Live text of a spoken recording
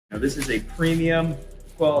Now, this is a premium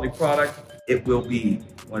quality product. It will be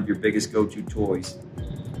one of your biggest go-to toys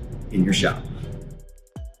in your shop.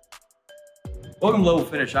 Welcome to Level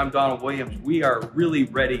Finish. I'm Donald Williams. We are really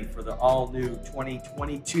ready for the all-new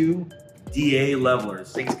 2022 DA leveler.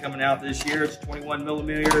 This thing's coming out this year. It's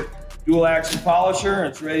 21mm dual action polisher.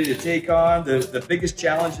 It's ready to take on the biggest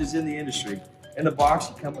challenges in the industry. In the box,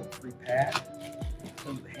 you come with a free pad,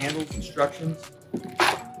 some of the handles, instructions,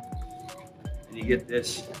 and you get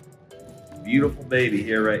this beautiful baby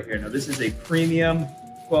here, right here. Now, this is a premium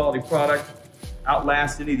quality product.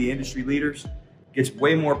 Outlasts any of the industry leaders. Gets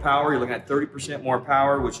way more power. You're looking at 30% more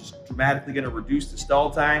power, which is dramatically going to reduce the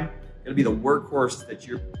stall time. Going to be the workhorse that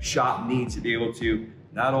your shop needs to be able to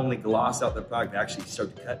not only gloss out the product, but actually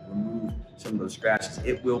start to cut and remove some of those scratches.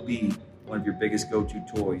 It will be one of your biggest go-to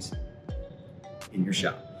toys in your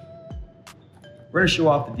shop. We're going to show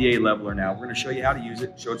off the DA leveler now. We're going to show you how to use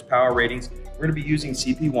it, show its power ratings. We're going to be using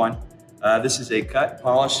CP1. This is a cut,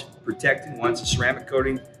 polish, protecting one. It's a ceramic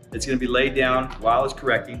coating that's going to be laid down while it's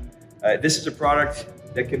correcting. This is a product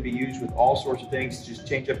that can be used with all sorts of things. Just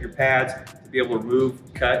change up your pads to be able to remove,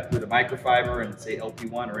 cut with a microfiber and say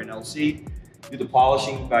LP1 or NLC. Do the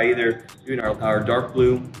polishing by either doing our dark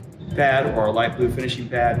blue pad or our light blue finishing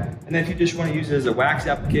pad. And then if you just want to use it as a wax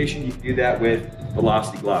application, you can do that with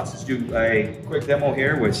Velocity Gloss. Let's do a quick demo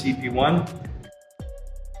here with CP1.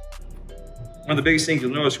 One of the biggest things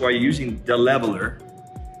you'll notice while you're using the leveler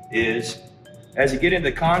is as you get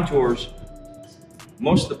into contours,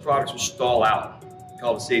 most of the products will stall out. We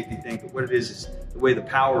call it a safety thing, but what it is the way the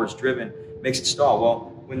power is driven makes it stall.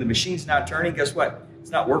 Well, when the machine's not turning, guess what?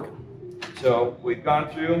 It's not working. So we've gone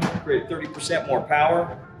through, created 30% more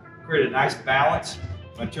power, created a nice balance.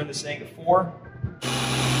 I'm gonna turn this thing to 4.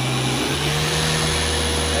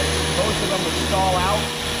 Most of them would stall out.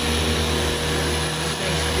 This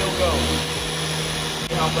thing still goes.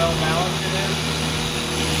 See how well balanced it is?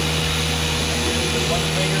 With one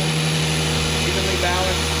finger, evenly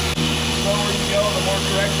balanced. The slower you go, the more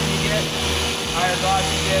correction you get, higher gloss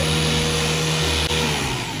you get.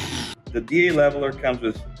 The DA leveler comes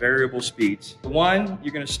with variable speeds. The one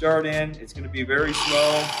you're going to start in, it's going to be very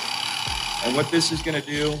slow. And what this is going to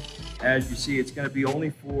do, as you see, it's going to be only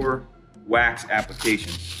for wax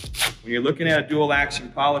applications. When you're looking at a dual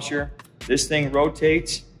action polisher, this thing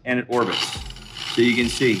rotates and it orbits. So you can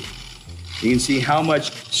see how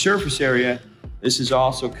much surface area this is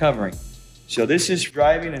also covering. So this is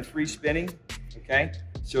driving and free spinning, okay?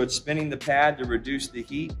 So it's spinning the pad to reduce the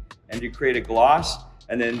heat and to create a gloss.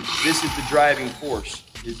 And then this is the driving force,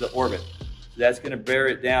 is the orbit. So that's gonna bear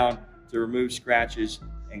it down to remove scratches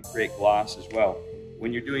and create gloss as well.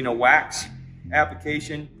 When you're doing a wax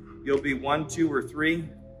application, you'll be 1, 2, or 3.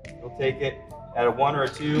 You'll take it at a 1 or a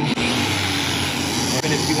 2.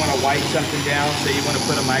 Even if you wanna wipe something down, say you wanna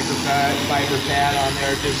put a microfiber pad on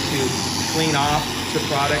there just to clean off the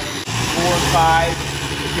product. 4 or 5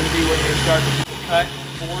 is gonna be where you're gonna start to cut.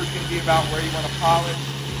 4 is gonna be about where you wanna polish.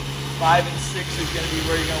 5 and 6 is going to be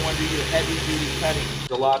where you're going to want to do your heavy-duty cutting. There's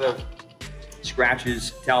a lot of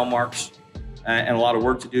scratches, towel marks, and a lot of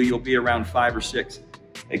work to do. You'll be around 5 or 6.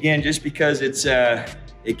 Again, just because it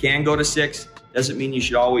can go to 6 doesn't mean you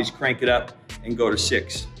should always crank it up and go to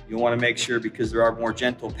 6. You'll want to make sure, because there are more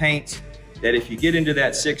gentle paints, that if you get into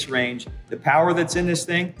that 6 range, the power that's in this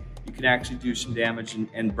thing, you can actually do some damage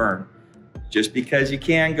and burn. Just because you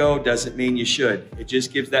can go doesn't mean you should. It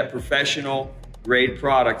just gives that professional grade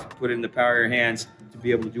product to put in the power of your hands to be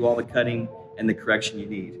able to do all the cutting and the correction you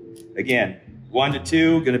need. Again, 1 to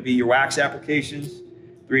 2 going to be your wax applications,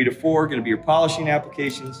 3 to 4 going to be your polishing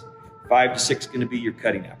applications, 5 to 6 going to be your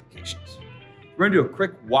cutting applications. We're going to do a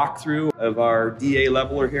quick walkthrough of our DA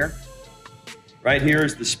leveler here. Right here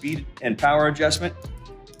is the speed and power adjustment.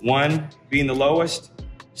 1 being the lowest,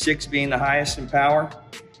 6 being the highest in power.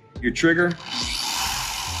 Your trigger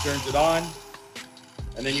turns it on.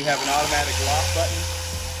 And then you have an automatic lock button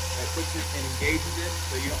that puts it and engages it,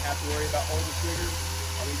 so you don't have to worry about holding the trigger.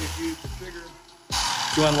 All you just use the trigger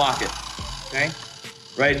to unlock it, okay?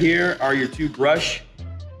 Right here are your 2 brush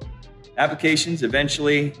applications.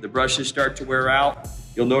 Eventually, the brushes start to wear out.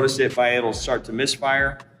 You'll notice it'll start to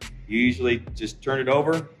misfire. You usually just turn it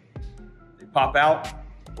over, they pop out,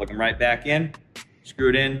 plug them right back in, screw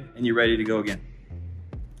it in, and you're ready to go again.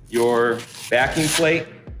 Your backing plate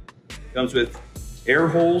comes with air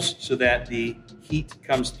holes so that the heat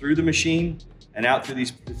comes through the machine and out through these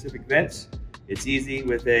specific vents. It's easy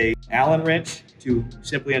with a Allen wrench to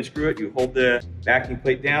simply unscrew it. You hold the backing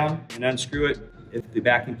plate down and unscrew it. If the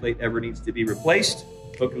backing plate ever needs to be replaced,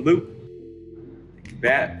 hook and loop,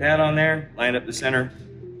 pad on there, line up the center.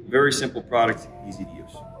 Very simple product, easy to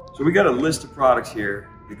use. So we got a list of products here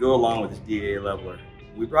to go along with this DA leveler.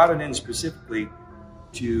 We brought it in specifically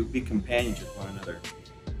to be companions with one another.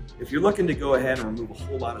 If you're looking to go ahead and remove a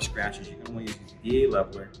whole lot of scratches, you can only use the DA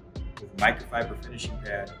leveler with microfiber finishing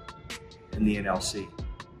pad and the NLC.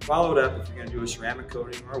 Follow it up if you're going to do a ceramic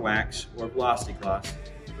coating or a wax or a velocity gloss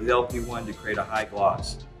with LP1 to create a high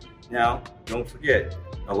gloss. Now, don't forget,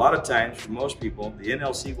 a lot of times for most people, the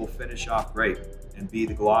NLC will finish off great and be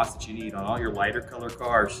the gloss that you need on all your lighter color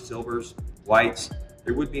cars, silvers, whites.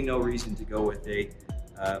 There would be no reason to go with a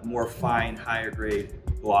more fine, higher grade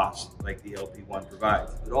gloss like the LP1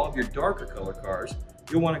 provides. But all of your darker color cars,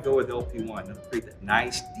 you'll want to go with LP1. It'll create that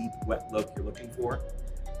nice, deep, wet look you're looking for.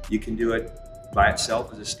 You can do it by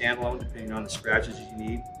itself as a standalone, depending on the scratches you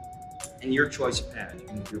need, and your choice of pad. You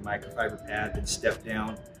can do a microfiber pad, then step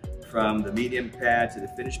down from the medium pad to the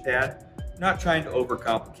finished pad. I'm not trying to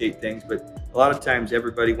overcomplicate things, but a lot of times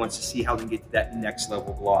everybody wants to see how they can get to that next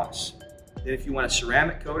level gloss. Then if you want to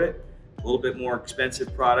ceramic coat it, a little bit more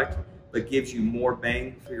expensive product, but gives you more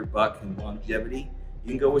bang for your buck and longevity, you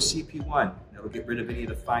can go with CP1. That'll get rid of any of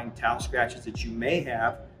the fine towel scratches that you may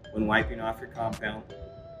have when wiping off your compound,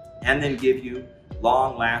 and then give you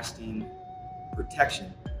long-lasting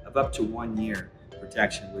protection of up to 1 year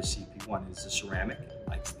protection with CP1. It's a ceramic, it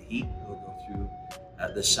likes the heat, it'll go through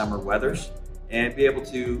the summer weathers and be able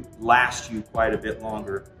to last you quite a bit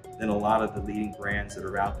longer than a lot of the leading brands that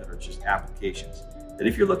are out that are just applications. But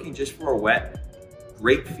if you're looking just for a wet,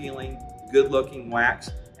 great feeling, good looking wax,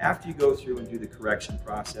 after you go through and do the correction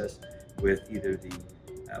process with either the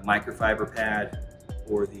microfiber pad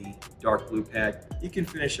or the dark blue pad, you can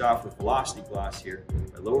finish off with velocity gloss here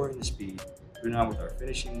by lowering the speed, putting on with our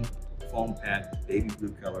finishing foam pad, baby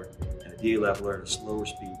blue color, and a DA leveler at a slower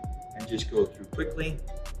speed, and just go through quickly,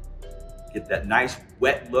 get that nice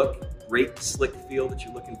wet look, great slick feel that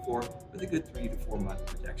you're looking for with a good 3 to 4 month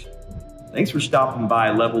protection. Thanks for stopping by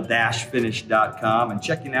level-finish.com and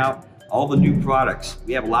checking out all the new products.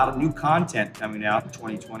 We have a lot of new content coming out in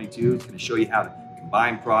 2022. It's going to show you how to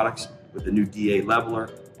combine products with the new DA leveler,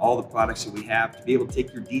 all the products that we have to be able to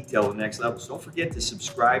take your detail to the next level. So don't forget to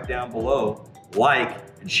subscribe down below, like,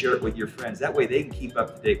 and share it with your friends. That way they can keep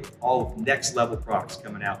up to date with all of the next level products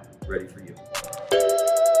coming out ready for you.